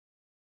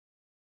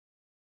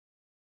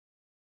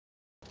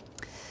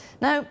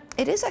Now,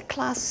 it is a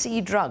Class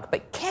C drug,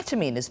 but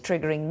ketamine is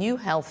triggering new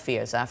health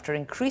fears after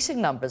increasing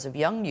numbers of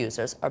young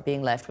users are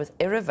being left with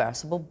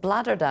irreversible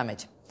bladder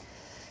damage.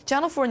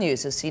 Channel 4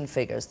 News has seen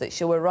figures that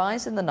show a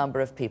rise in the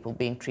number of people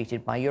being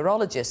treated by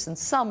urologists, and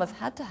some have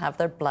had to have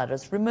their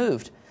bladders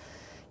removed.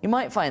 You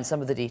might find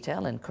some of the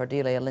detail in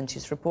Cordelia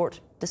Lynch's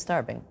report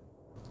disturbing.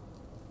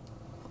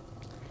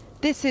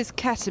 This is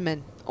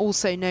ketamine,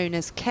 also known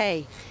as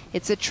K.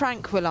 It's a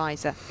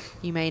tranquilizer.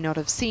 You may not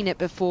have seen it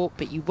before,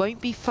 but you won't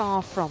be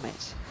far from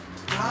it.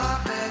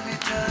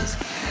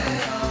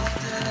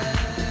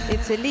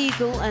 It's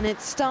illegal and it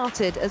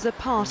started as a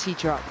party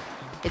drug.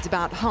 It's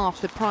about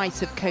half the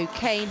price of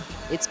cocaine,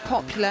 it's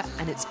popular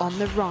and it's on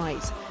the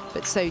rise.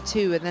 But so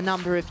too are the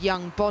number of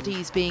young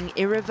bodies being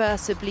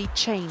irreversibly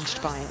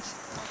changed by it.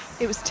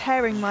 It was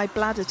tearing my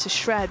bladder to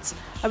shreds.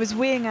 I was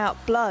weeing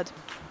out blood,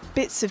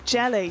 bits of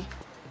jelly,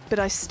 but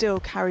I still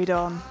carried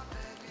on.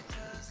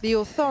 The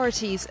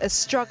authorities are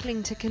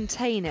struggling to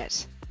contain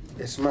it.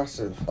 It's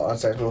massive. I'd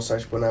say it's more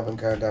sociable now than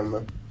going down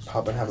the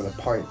pub and having a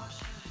pint.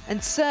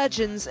 And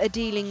surgeons are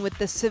dealing with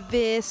the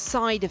severe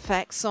side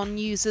effects on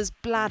users'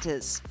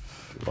 bladders.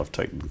 I've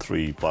taken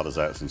 3 bladders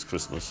out since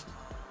Christmas.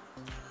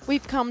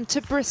 We've come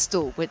to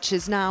Bristol, which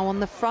is now on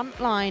the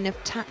front line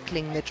of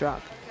tackling the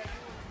drug.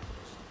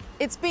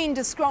 It's been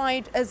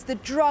described as the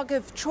drug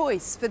of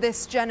choice for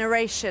this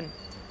generation,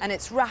 and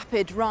its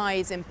rapid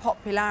rise in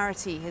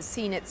popularity has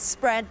seen it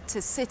spread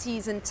to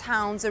cities and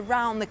towns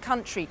around the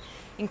country,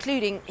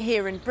 including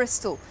here in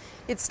Bristol.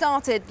 It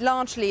started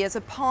largely as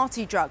a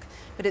party drug,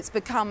 but it's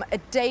become a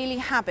daily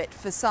habit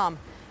for some,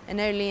 and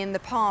only in the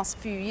past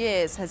few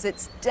years has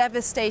its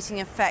devastating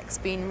effects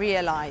been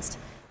realised.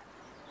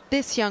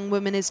 This young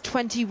woman is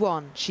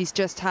 21. She's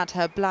just had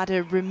her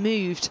bladder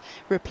removed,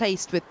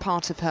 replaced with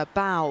part of her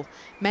bowel.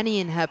 Many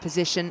in her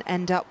position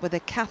end up with a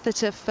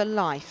catheter for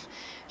life.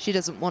 She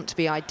doesn't want to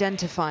be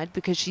identified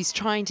because she's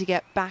trying to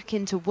get back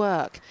into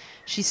work.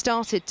 She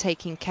started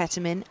taking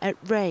ketamine at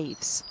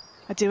raves.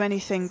 I do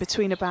anything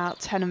between about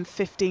 10 and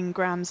 15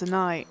 grams a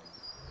night.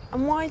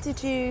 And why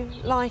did you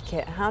like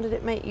it? How did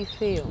it make you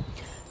feel?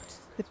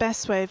 The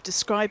best way of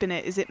describing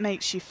it is it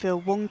makes you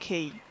feel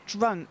wonky,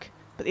 drunk,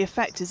 but the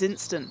effect is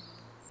instant.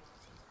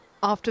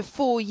 After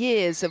 4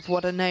 years of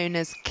what are known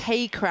as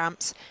K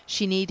cramps,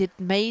 she needed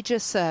major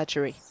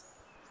surgery.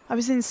 I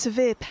was in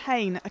severe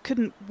pain. I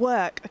couldn't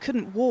work, I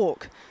couldn't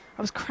walk.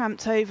 I was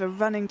cramped over,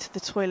 running to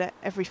the toilet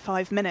every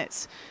 5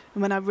 minutes.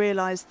 And when I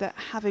realised that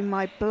having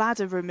my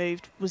bladder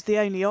removed was the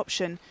only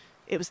option,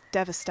 it was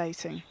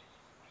devastating.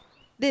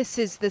 This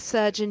is the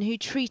surgeon who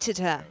treated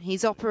her.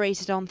 He's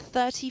operated on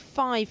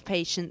 35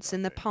 patients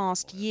in the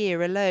past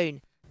year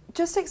alone.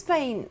 Just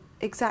explain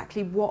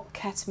exactly what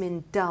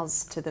ketamine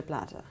does to the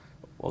bladder.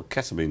 Well,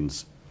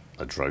 ketamine's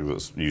a drug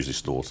that's usually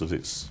snorted.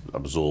 It's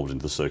absorbed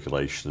into the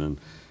circulation,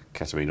 and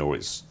ketamine or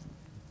its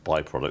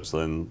byproducts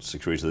then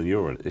secreted in the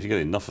urine. If you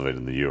get enough of it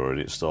in the urine,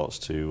 it starts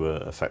to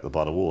affect the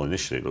bladder wall.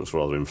 Initially, it looks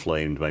rather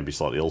inflamed, maybe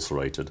slightly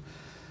ulcerated.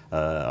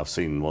 I've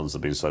seen ones that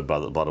have been so bad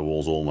that the bladder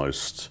wall's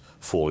almost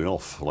falling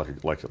off,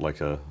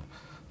 like a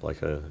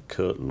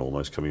curtain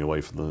almost coming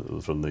away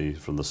from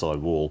the side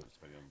wall.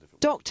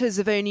 Doctors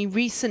have only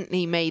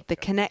recently made the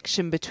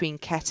connection between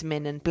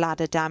ketamine and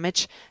bladder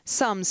damage.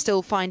 Some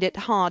still find it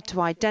hard to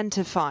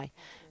identify.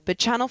 But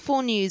Channel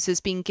 4 News has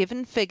been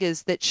given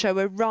figures that show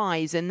a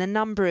rise in the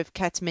number of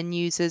ketamine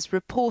users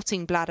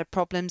reporting bladder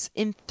problems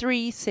in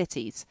 3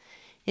 cities.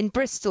 In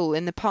Bristol,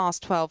 in the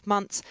past 12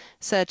 months,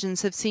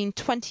 surgeons have seen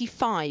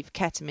 25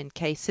 ketamine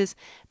cases.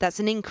 That's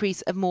an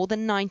increase of more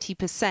than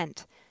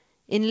 90%.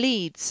 In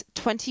Leeds,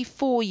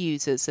 24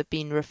 users have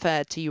been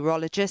referred to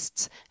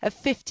urologists, a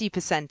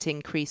 50%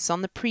 increase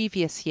on the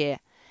previous year.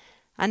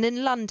 And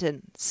in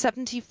London,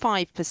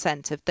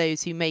 75% of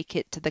those who make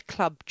it to the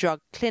club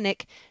drug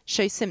clinic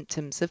show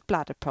symptoms of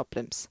bladder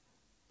problems.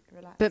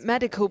 But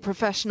medical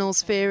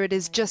professionals fear it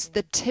is just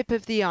the tip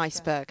of the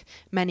iceberg.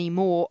 Many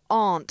more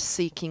aren't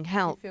seeking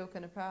help.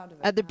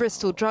 At the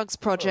Bristol Drugs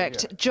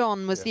Project,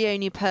 John was the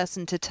only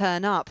person to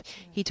turn up.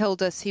 He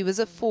told us he was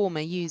a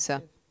former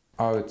user.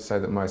 I would say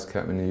that most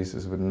ketamine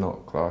users would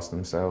not class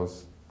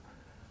themselves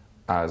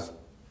as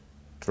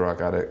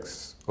drug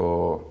addicts,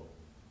 or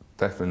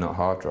definitely not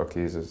hard drug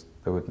users.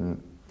 They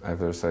wouldn't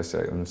ever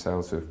associate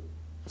themselves with,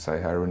 say,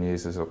 heroin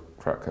users or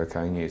crack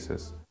cocaine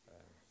users.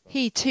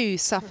 He too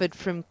suffered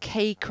from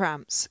K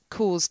cramps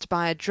caused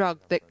by a drug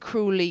that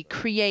cruelly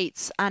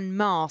creates and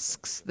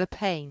masks the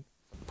pain.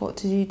 What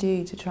did you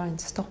do to try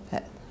and stop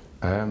it?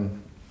 At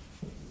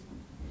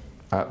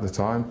the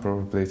time,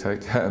 probably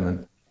take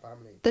ketamine.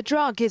 The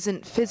drug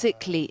isn't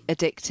physically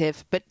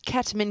addictive, but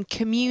ketamine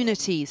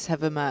communities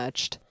have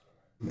emerged.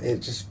 It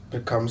just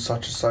becomes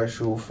such a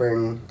social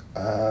thing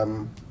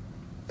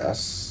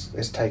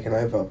it's taken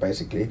over,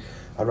 basically.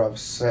 I'd rather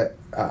sit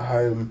at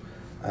home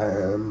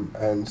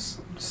and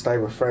stay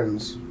with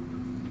friends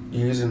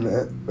using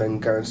it than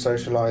go and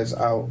socialise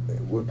out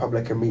with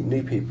public and meet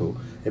new people.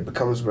 It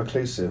becomes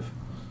reclusive.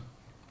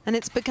 And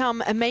it's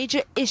become a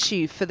major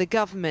issue for the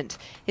government.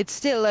 It's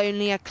still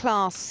only a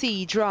Class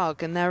C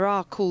drug and there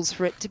are calls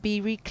for it to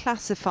be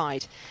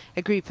reclassified.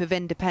 A group of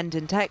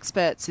independent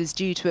experts is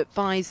due to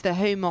advise the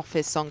Home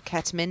Office on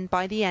ketamine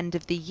by the end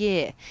of the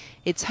year.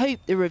 It's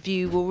hoped the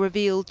review will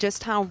reveal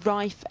just how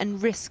rife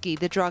and risky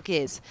the drug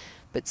is.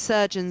 But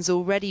surgeons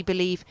already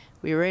believe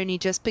we are only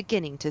just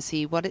beginning to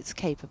see what it's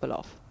capable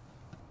of.